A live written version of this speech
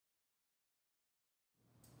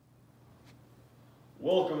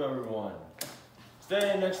Welcome everyone.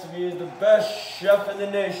 Standing next to me is the best chef in the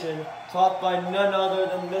nation, taught by none other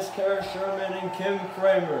than Miss Kara Sherman and Kim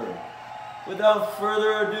Kramer. Without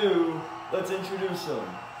further ado, let's introduce him.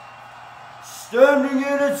 Standing in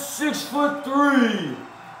at 6'3",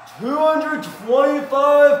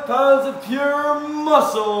 225 pounds of pure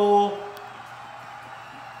muscle,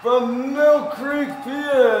 from Mill Creek,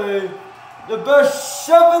 PA, the best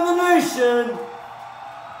chef in the nation,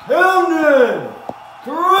 Kamden!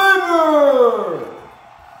 Kramer!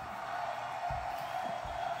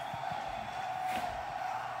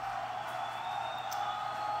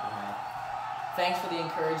 Thanks for the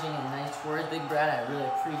encouraging and nice words, Big Brad. I really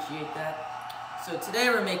appreciate that. So today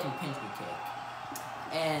we're making pinch me cake.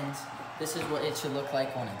 And this is what it should look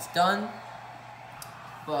like when it's done.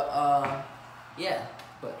 But, yeah.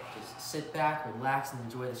 But just sit back, relax, and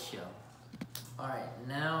enjoy the show. Alright,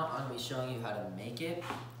 now I'm going to be showing you how to make it.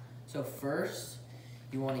 So first,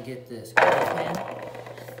 you want to get this cooking pan,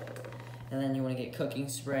 and then you want to get cooking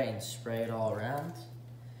spray and spray it all around.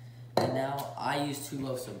 And now I use 2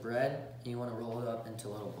 loaves of bread, and you want to roll it up into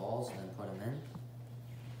little balls and then put them in.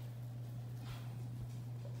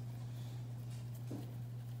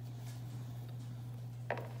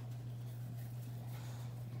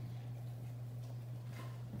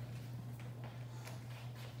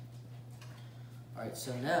 Alright,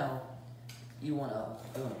 so now you want to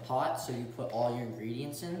go in a pot, so you put all your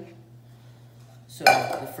ingredients in. So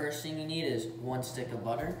the first thing you need is 1 stick of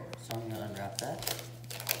butter, so I'm going to unwrap that.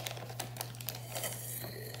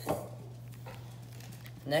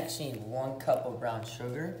 Next you need 1 cup of brown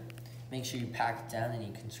sugar. Make sure you pack it down and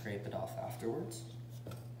you can scrape it off afterwards.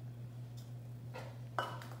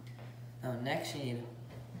 Now next you need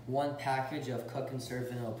 1 package of cook and serve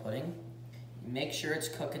vanilla pudding. Make sure it's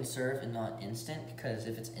cook and serve and not instant, because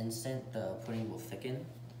if it's instant, the pudding will thicken.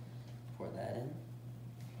 Pour that in.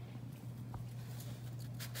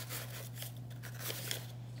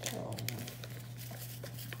 Oh.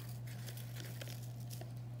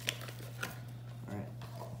 Alright.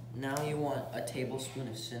 Now you want a tablespoon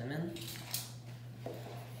of cinnamon.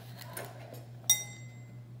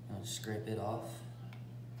 I'll scrape it off.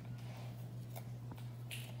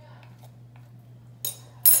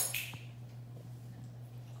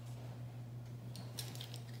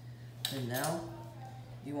 And now,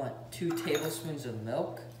 you want 2 tablespoons of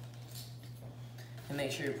milk, and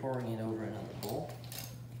make sure you're pouring it over another bowl.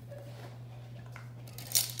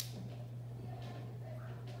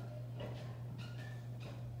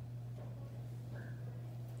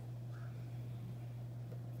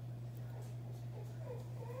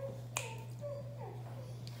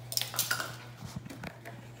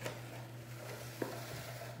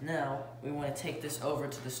 Now, we want to take this over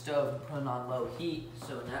to the stove and put it on low heat,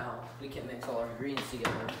 so now we can mix all our ingredients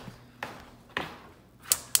together.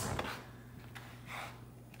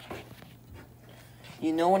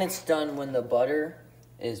 You know when it's done when the butter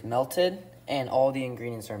is melted and all the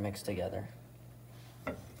ingredients are mixed together.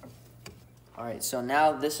 Alright, so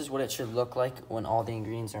now this is what it should look like when all the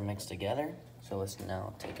ingredients are mixed together. So let's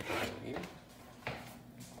now take it over here.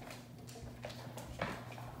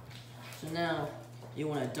 So now, you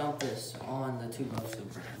want to dump this on the 2 loaves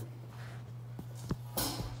of bread.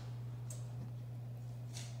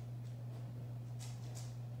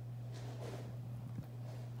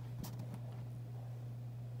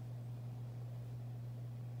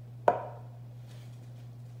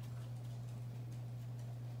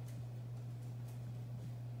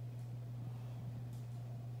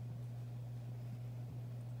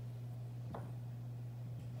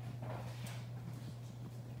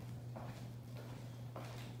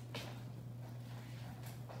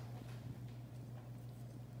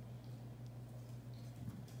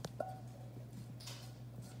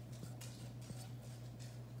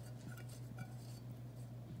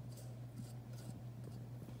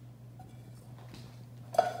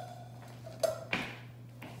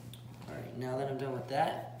 Now that I'm done with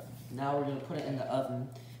that, now we're going to put it in the oven.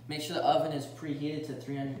 Make sure the oven is preheated to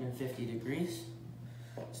 350 degrees.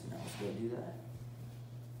 So now let's go do that.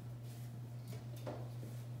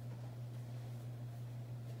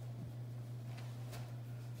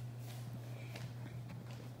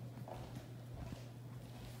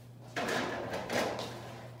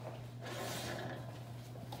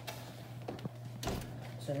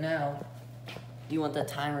 So now, you want the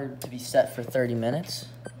timer to be set for 30 minutes.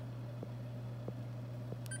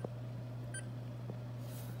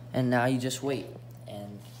 And now you just wait,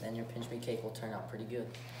 and then your pinch me cake will turn out pretty good.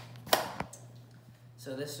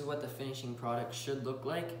 So this is what the finishing product should look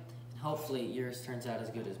like. Hopefully yours turns out as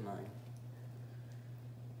good as mine.